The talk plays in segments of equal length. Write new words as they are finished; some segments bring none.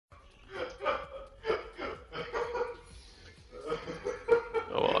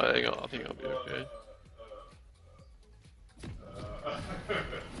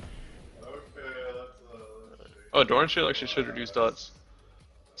Oh, Doran Shield actually should reduce dots.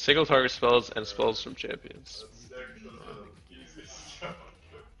 Single target spells and spells from champions.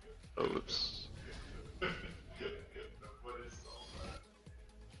 Oh, oops.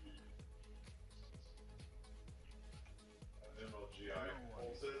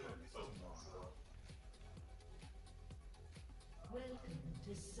 Welcome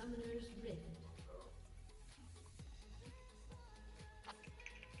to Summoner's Rift.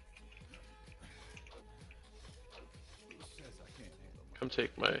 Come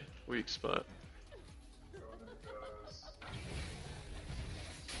take my weak spot.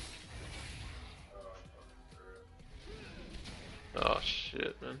 Oh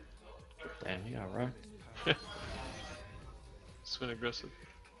shit, man. Damn, you got wrecked. It's been aggressive.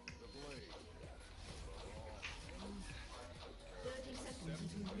 30 seconds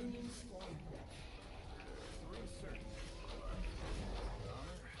until minions spawn.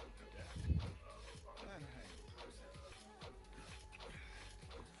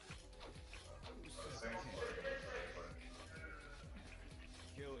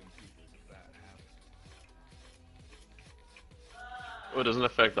 Oh, it doesn't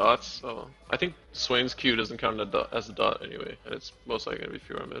affect dots? Oh. I think Swain's Q doesn't count as a dot anyway, and it's most likely gonna be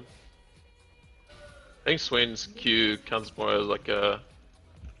Fiora mid. I think Swain's Q counts more as like a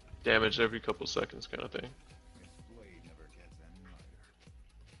damage every couple seconds kind of thing.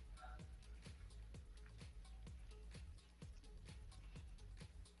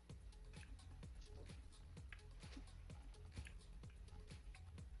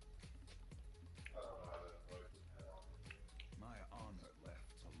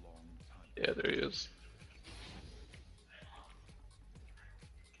 Yeah, there he is.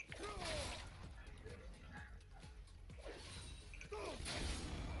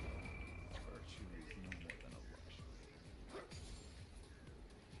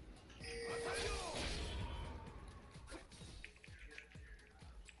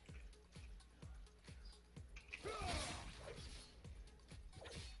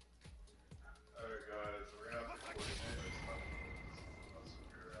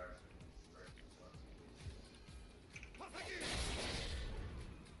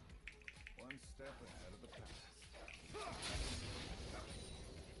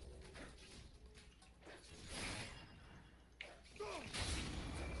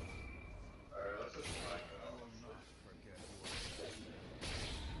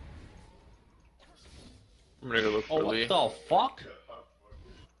 I'm gonna go look for Lee. What the fuck?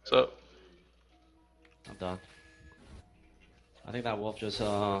 What's up? I'm done. I think that wolf just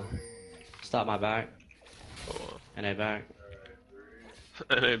stopped my back. Oh, And a back.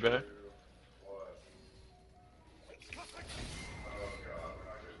 NA back.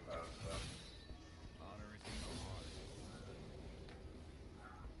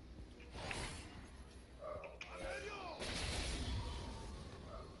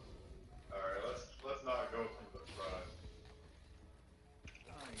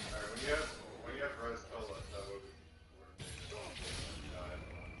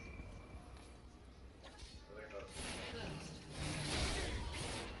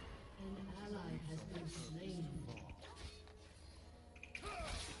 An ally has been slain.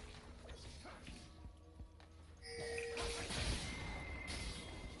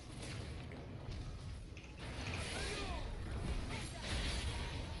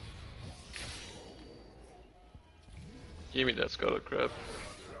 Give me that Scarlet Crab.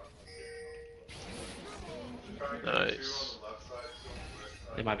 Nice.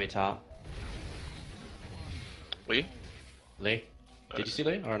 They might be top. Lee? Lee? Did you see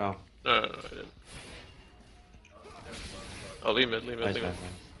Lee or no? No, I didn't. Oh, Lee mid, Lee mid, Nice, Lee mid. nice,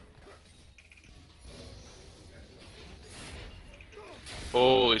 nice.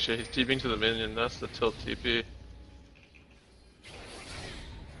 Holy shit, he's TPing to the minion, that's the tilt TP.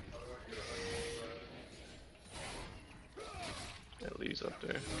 Yeah, Lee's up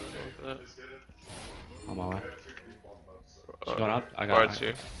there. Going for that. On my way. Uh, Going up? I got Bard's it.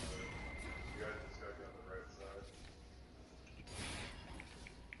 here.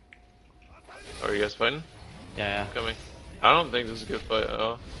 Are you guys fighting? Yeah, yeah. Coming. I don't think this is a good fight at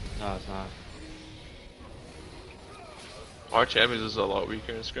all. No, it's not. Our champions is a lot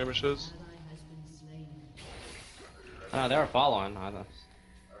weaker in skirmishes. Ally has been slain. No, they were following.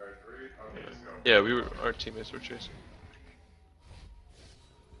 Yeah, our teammates were chasing.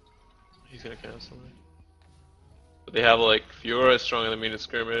 He's gonna cancel me. But they have like Fiora is stronger than me in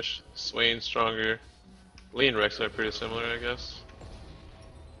skirmish, Swain's stronger. Lee and Rex are pretty similar, I guess.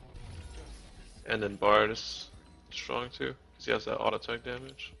 And then Bard is strong too, because he has that auto attack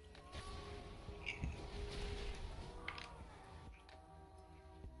damage.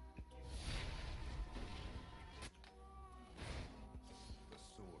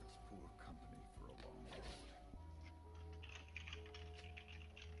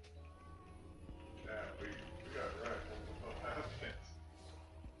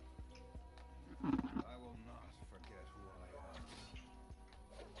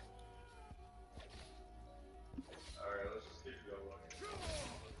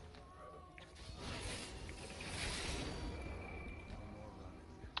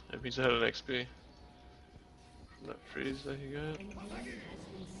 he's ahead of XP. From that freeze that he got. An enemy has been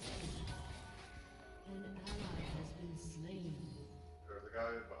slain. An ally has been slain. There's a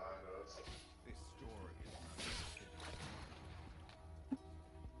guy behind us. This story is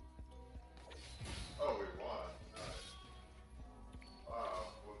Oh, we won. Nice. Wow.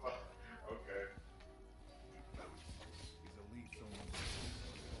 Okay. elite zone.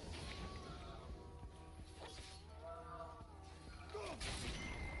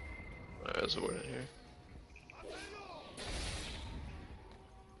 Alright, there's a word in here.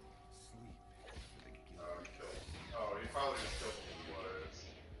 Oh, he probably just killed me with words.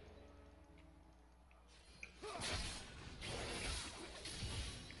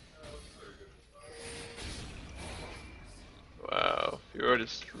 Wow, Fiora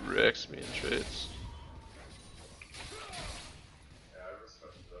just wrecks me in trades. Yeah, I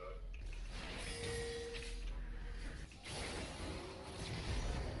respect that.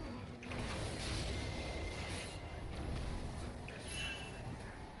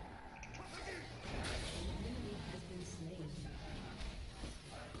 An enemy has been slain.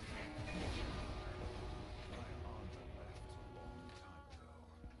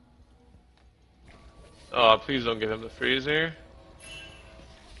 Oh, please don't give him the freeze here.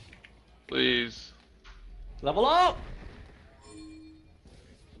 Please. Level up!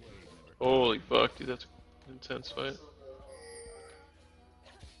 Holy fuck, dude, that's an intense fight.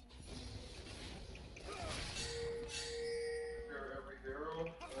 You're every hero?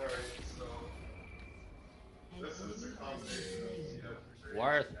 Alright, so. An This is a enemy has combination been of slain.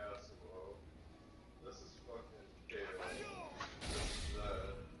 Worth. Yasuo. This is fucking chaos. This is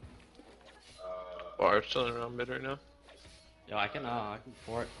that. Barb chilling around mid right now. Yo, I can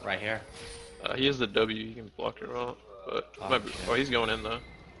fort right here. He has the W, he can block your ult. But, Oh, might be, shit. oh, he's going in though.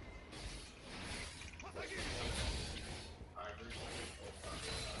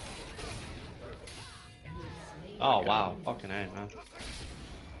 Oh wow, fucking A, man.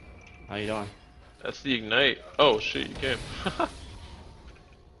 How you doing? That's the ignite. Oh shit, you came.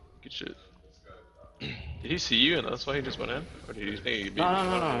 Good shit. Did he see you and that's why he just went in? Or did he think he beat No, me? no, no,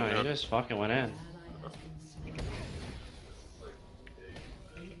 I don't no, really he know. just fucking went in. Ally has been slain.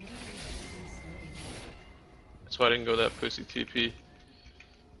 An enemy has been slain. That's why I didn't go that pussy TP.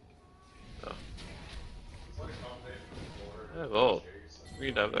 Oh. I have ult. We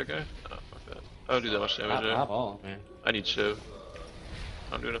need to have that guy? Oh, fuck that. I don't do that much damage I yet. have all, man. I need Shiv.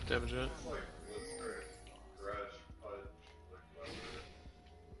 I don't do enough damage yet. It's like Blizzard, Grudge, Punch, like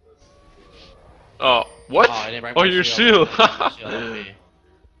Weather. Oh, what? Oh, I didn't break Oh, my your shield. shield! I didn't break my shield, that would be-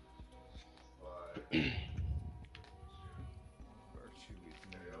 Virtue is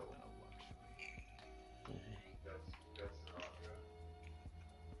more than a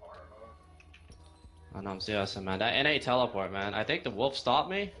luxury. I know I'm TSM, man. That NA teleport, man. I think the wolf stopped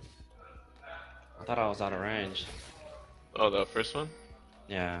me. I thought I was out of range. Oh, the first one?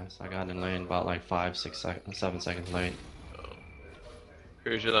 Yeah, so I got in lane about like 5, 6 seconds, 7 seconds late. Oh.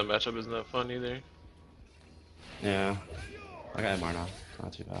 Pretty sure that matchup isn't that fun either. Yeah. I got MR now. It's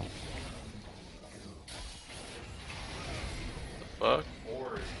not too bad. The fuck?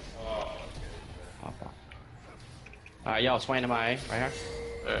 Hop on. Alright, yo, Swain to my A, right here.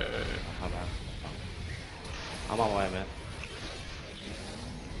 My bad. I'm on my way, man.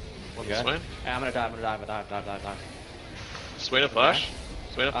 We're good. Swain? Yeah, I'm gonna die. Swain a flash?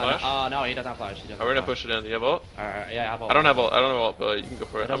 Swain a flash? No, he doesn't have flash. He doesn't We're have gonna flash. push it in. Do you have ult? Alright, yeah, I have ult. I don't have ult. I don't have ult, but you can go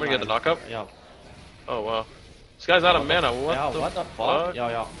for it. It I'm doesn't gonna get the matter. knockup. Yo. Oh wow. This guy's out of mana. What Yo, the what the fuck? Yo,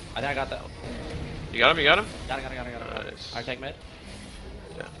 yo. I think I got that. You got him? You got him? Got it. Nice. Alright, take mid.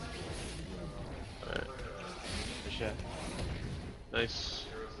 Yeah. Alright. Good shit. Nice.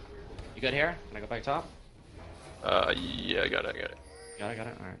 You good here? Can I go back top? Yeah, I got it. Got it.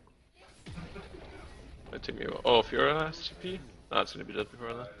 Alright. That took me a while. Oh, Fiora has TP? No, it's gonna be dead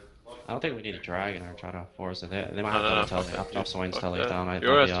before that. I don't think we need a dragon or try to force it. They might No, have no, to tell fuck me. that, After Swain's fuck telling that. down,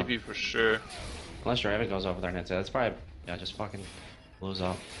 Fiora I'll has be TP for sure. Unless Draven goes over there and hits it. It's probably, yeah, just fucking lose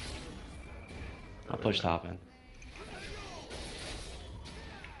up. I'll push top in.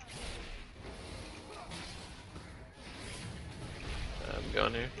 I'm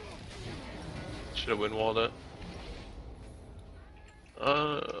gone here. Should have wind walled it.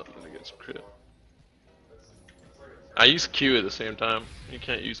 I'm gonna get some crit. I use Q at the same time. You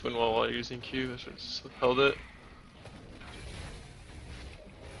can't use wind wall while you're using Q. I should just held it.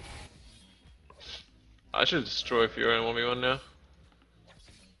 I should destroy Fiora in 1v1 now.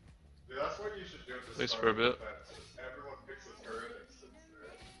 Dude, that's what you should do at At the least start for a of bit. defense. Just everyone picks a turret and sits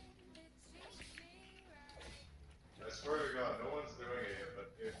there. I swear to God, no one's doing it yet,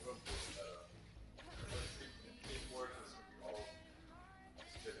 but it was just teamwork is we all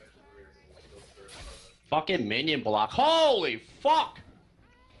get into Fucking minion block. Holy fuck!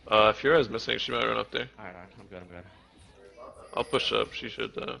 Fiora's missing. She might run up there. Alright, alright. I'm good, I'm good. I'll push up. She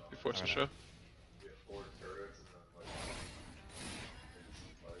should be forced to show. Get 4 turrets and then like maybe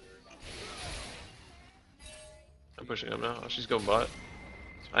some fighters. I'm pushing up now. Oh, she's going bot.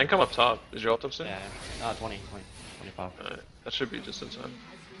 I can come up top. Is your ult up soon? Yeah, 20, 25. Alright, that should be just in time.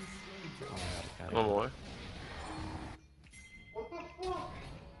 Oh my god, I'm on my way. What the fuck? No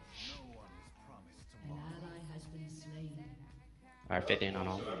one is promised An tomorrow. ally has been slain. Alright, 15 on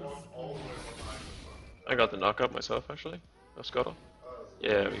all. I got the knock up myself actually. No scuttle.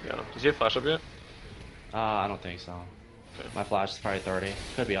 Yeah, we got him. Does he have flash up yet? I don't think so. Okay. My flash is probably 30.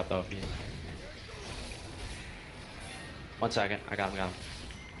 Could be up though if you. 1 second. I got him,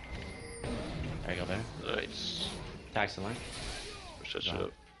 There you go, there. Nice. Tax the lane. Push that shit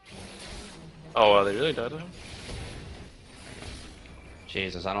up. Oh wow, they really died to him?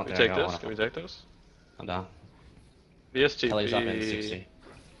 Jesus, I don't Can we think I take got this? Can one. we take this? I'm down. VSTP. Kelly's up in 60.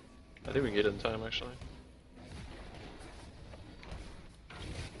 I think we can get it in time actually.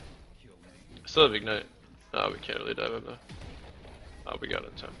 Still have ignite. No, we can't really dive up though. Oh, we got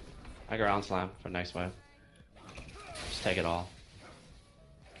it in time. I go round slam for next wave. Just take it all.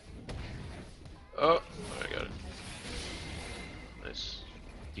 Oh, I got it. Nice.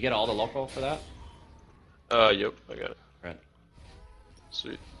 You get all the local for that? Yep, I got it. Right.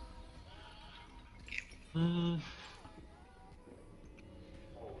 Sweet. Holy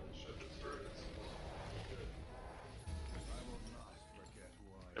shit, this turret is I will not forget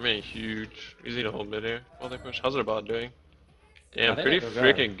who I I mean, huge. He's need a whole mid here while they push. How's their bot doing? Damn, I think pretty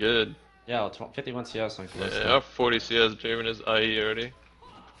they're good. freaking good. Yeah, 51 CS on Yeah, Callisto. I have 40 CS Draven is IE already.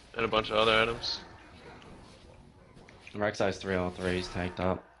 And a bunch of other items. Rek'Sai's 303, he's tanked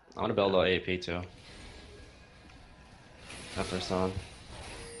up. I want to build a AP too. After Sun.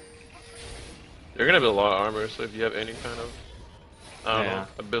 You're gonna build a lot of armor, so if you have any kind of, I don't Yeah.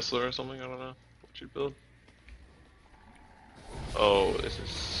 know, Abyssal or something, I don't know what you build. Oh, this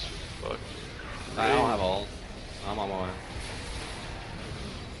is fucked. I don't have ult. I'm on my way.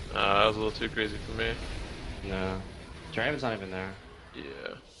 That was a little too crazy for me. No. Draven's not even there. Yeah.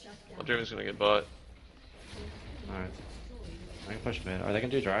 Well, Draven's gonna get bought. Alright. I can push mid. Are they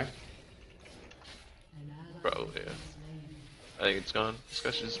gonna do drag? An ally Probably, yeah. has been slain. I think it's gone. This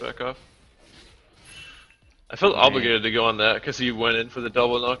guy should just back off. I felt obligated to go on that because he went in for the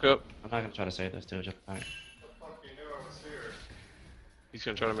double knockup. I'm not gonna try to save this dude. Just alright. fuck, you knew I was here. He's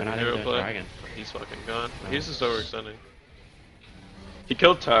gonna try to They're make a not even hero doing play. dragon. He's fucking gone. No. He's just overextending. He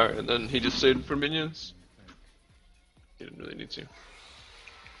killed Tower and then he just stayed for minions. He didn't really need to.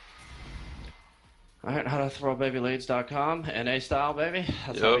 Alright, how to throw babyleads.com. NA style, baby.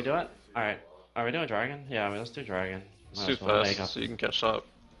 That's how we Yep. do it. Alright. Are we doing dragon? Yeah, I mean, let's do dragon. It's Might too as well make fast, up. so you can catch up.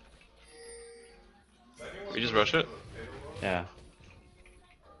 We just rush it. Yeah.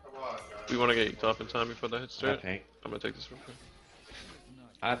 Come on, guys. We want to get you top in time before that hits I start. think. I'm gonna take this real quick.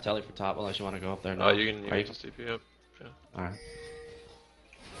 I have telly for top unless you want to go up there now. Oh, you can Are just TP up. Yeah, Alright.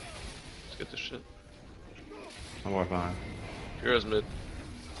 let's get this shit. I'm working on it. Fiora's mid.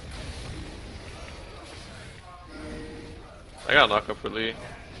 I got a knock up for Lee.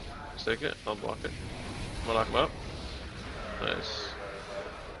 Just take it. I'll block it. I'm gonna knock him out. Nice.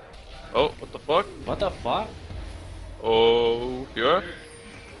 Oh, what the fuck? What the fuck? Oh, Fiora?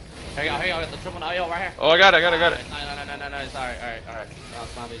 Here you go, the triple no, yo, right here. Oh, I got it. No, sorry, alright.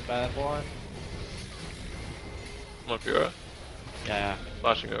 That's not these bad boys. I'm on Fiora. Yeah.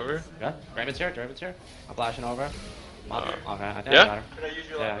 Flashing over. Good. Draven's here. I'm flashing over. Okay, I think yeah? I got her. Can I use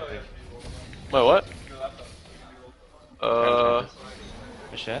your Yeah, laptop? I think. Wait, what? Your laptop.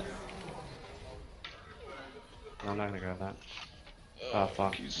 Good shit. No, I'm not gonna grab that. Oh,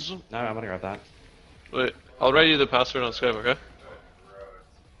 fuck. Jesus. No, I'm gonna grab that. Wait, I'll write you the password on Skype, okay?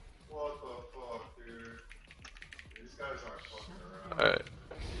 What the fuck, dude? These guys aren't fucking around. Alright.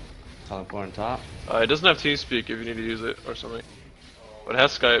 Teleport top. It doesn't have TeamSpeak if you need to use it or something. But it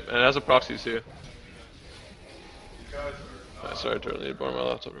has Skype, and it has a proxy too. These guys are Sorry, I need to borrow my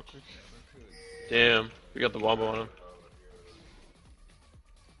laptop real quick. Damn, we got the wombo on him.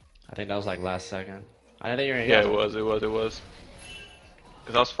 I think that was like last second. I didn't think you were Yeah, gonna it was.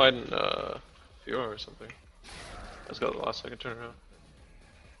 Cause I was fighting Fiora or something. I just got the last second turnaround.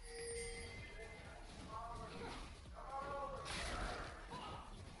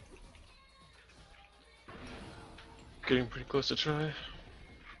 Getting pretty close to try. trying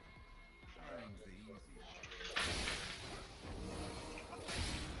the easy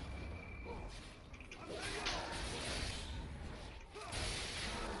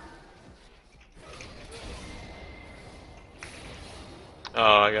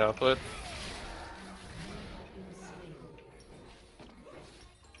Oh, I got outplayed.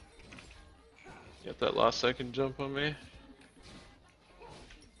 Get that last second jump on me.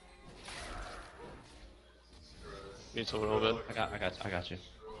 Need someone over. I got you.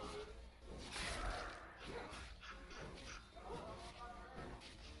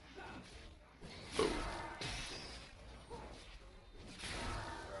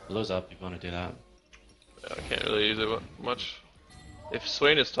 Blue's up if you want to do that. Yeah, I can't really use it much. If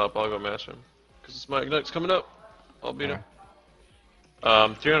Swain is top, I'll go match him. Cause my Ignite's coming up. I'll beat him.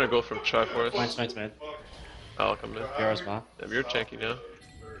 300 gold from Triforce. Swain's mid. I'll come in. Fiora's bot. Damn, you're tanky now.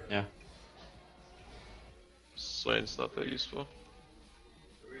 Yeah. Swain's not that useful.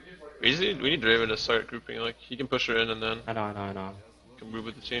 We need Draven to start grouping. Like he can push her in and then I know. can move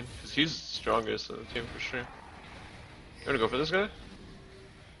with the team. Cause he's strongest in the team for sure. You wanna go for this guy?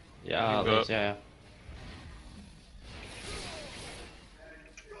 Yeah, You can go leads, yeah.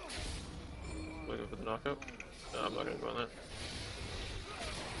 Wanna go for the knockout? No, I'm not gonna go on that.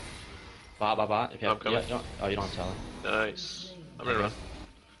 Bot. If you I'm have, coming. oh, you don't have tele. Nice. I'm gonna run.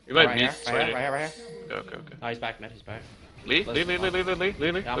 You might Right beat here, Swain. right here. Okay. No, he's back mid, he's back. Lee. Yeah, Look I'm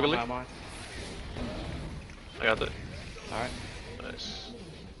at Lee. on. I got that. Alright. Nice.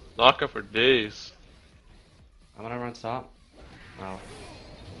 Knockout for days. I'm gonna run top. Oh.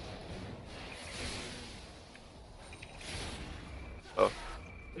 Oh.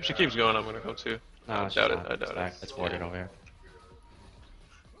 If she keeps going, I'm gonna come too. No, I it's doubt just it. not. I doubt It's it. back. It's warded over here.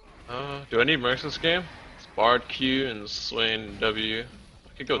 Do I need Mercs this game? It's Bard Q and Swain W.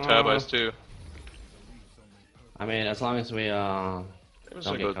 I could go Tab Eyes too. I mean, as long as we I'm just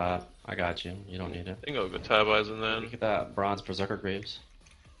don't gonna get go. caught, I got you. You don't need it. I think I'll go Tab Eyes and You then get that bronze berserker greaves.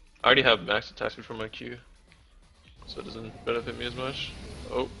 I already have max attacks before my Q, so it doesn't benefit me as much.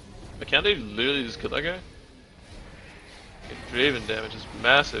 Oh, can't they literally just kill that guy? Draven damage is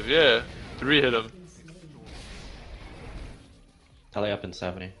massive. Yeah, 3 hit him. Tele up in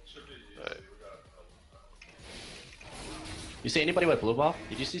 70. Alright. You see anybody with blue buff?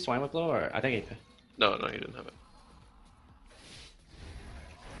 Did you see Swine with blue, or I think he? No, he didn't have it.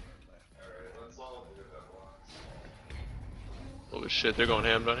 Holy shit, they're going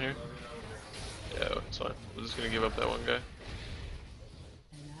ham down here. Yeah, it's fine. We're just gonna give up that one guy.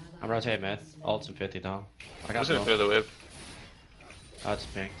 I'm rotating mid. Ult's in 50 though. I I'm got just gonna blue. clear the wave. Oh, it's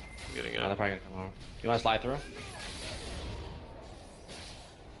pink. I'm getting Oh, they're out. probably gonna come over. You wanna slide through?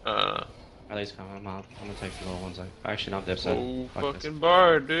 At least come. I'm out. I'm gonna take the little ones. Actually, no, dipset. Oh, Fuck this. fucking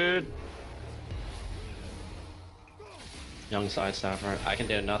Bard, dude. Young side staffer. I can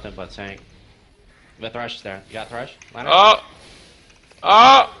do nothing but tank. The Thresh is there. You got Thresh? Line up? Oh!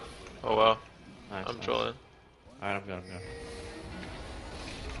 Oh! Oh wow. Nice, I'm nice. trolling. Alright, I'm good.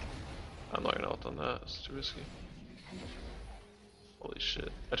 I'm not gonna ult on that. It's too risky. Holy shit.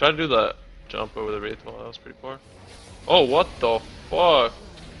 I tried to do that jump over the Wraith wall. That was pretty far. Oh, what the fuck?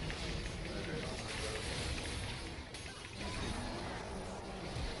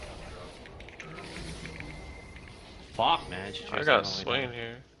 Fuck, man. I got Swain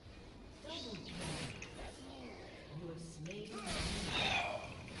here.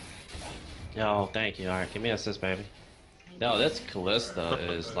 Yo, thank you. Alright, give me an assist, baby. Yo, this Callista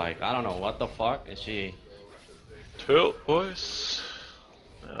is like, I don't know what the fuck is she. Tilt, boys.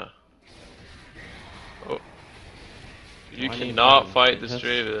 Yeah. Oh. You I need cannot fucking fight this hits.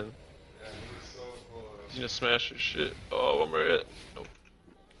 Draven. He's gonna smash your shit. Oh, one more hit. Nope.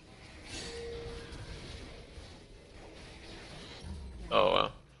 Oh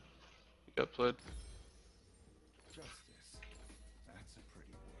wow. You got played. Justice. That's a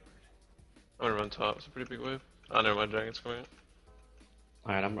pretty word. I'm gonna run top. It's a pretty big wave. Oh, never mind. Dragon's coming out.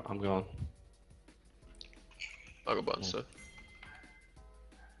 Alright, I'm going. I'll go button stuff.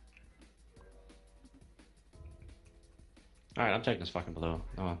 Alright, I'm taking this fucking blue.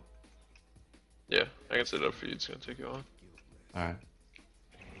 Come on. Yeah, I can set it up for you. It's gonna take you on. Alright.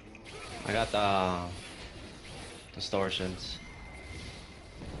 I got the distortions.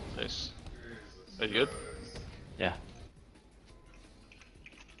 Nice. Are you good? Yeah.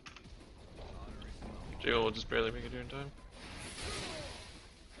 Jiggle will just barely make it here in time.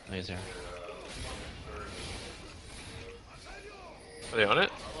 He's here. Are they on it?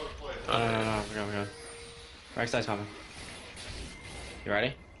 No, we're good. Right side's coming. You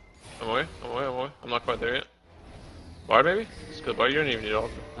ready? I'm away. I'm not quite there yet. Bard maybe? It's good. Bard, you don't even need ult.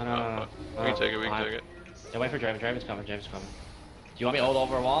 No. We can take it. Yeah, wait for Draven. Draven's coming. Do you want me to ult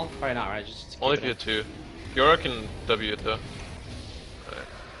over a wall? Probably not, right? Just Only keep if you it hit 2. Fiora can W it though. Alright.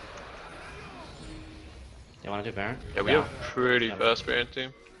 in. You want to do Baron? Yeah, we have pretty fast Baron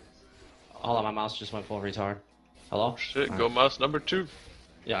team. Hold on, my mouse just went full retard. Hello? Shit, Alright. go mouse number 2.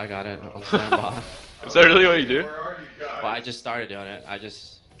 Yeah, I got it. I'm standby. Is that really what you do? Well, I just started doing it. I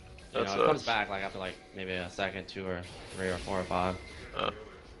just You That's know, it comes back like after like maybe a second, 2 or 3 or 4 or 5.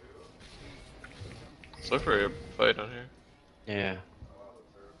 Let's look for a fight on here. Yeah.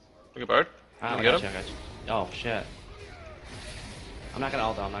 Look at Bard. Ah, Can I you get got him? you, I got you. Oh shit. I'm not gonna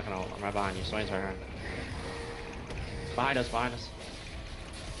ult though, I'm not gonna ult. I'm right behind you. Swain's right here. Behind us, behind us.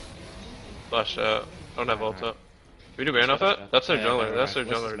 Flash out. Don't have ult Alright. up. Can we do Baron off Let's go, that? let's That's their go. jungler. Yeah, That's their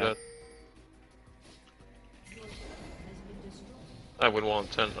right. What's jungler this dead. map? I would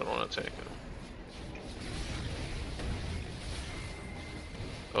want 10. I don't want to tank it.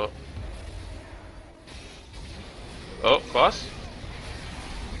 Oh. Oh, boss.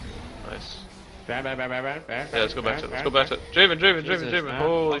 Nice. Baron. Yeah, let's go back to it. Let's go back to it. Draven. Jesus, man.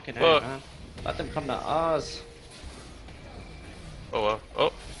 Holy Fucking fuck. A, man. Let them come to us. Oh wow.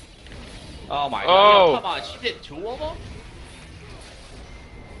 Oh. Oh my Oh. god. Yo, come on, she did 2 of them?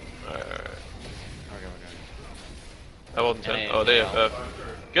 Alright. Okay. I ult 10. Yeah, Oh, they yeah. have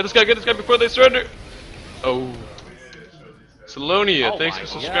F. Get this guy before they surrender. Oh. Salonia, Oh thanks my for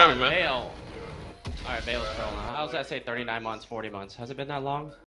subscribing, god, man. Bale. Alright, Bale's trolling. How does that say 39 months, 40 months? Has it been that long?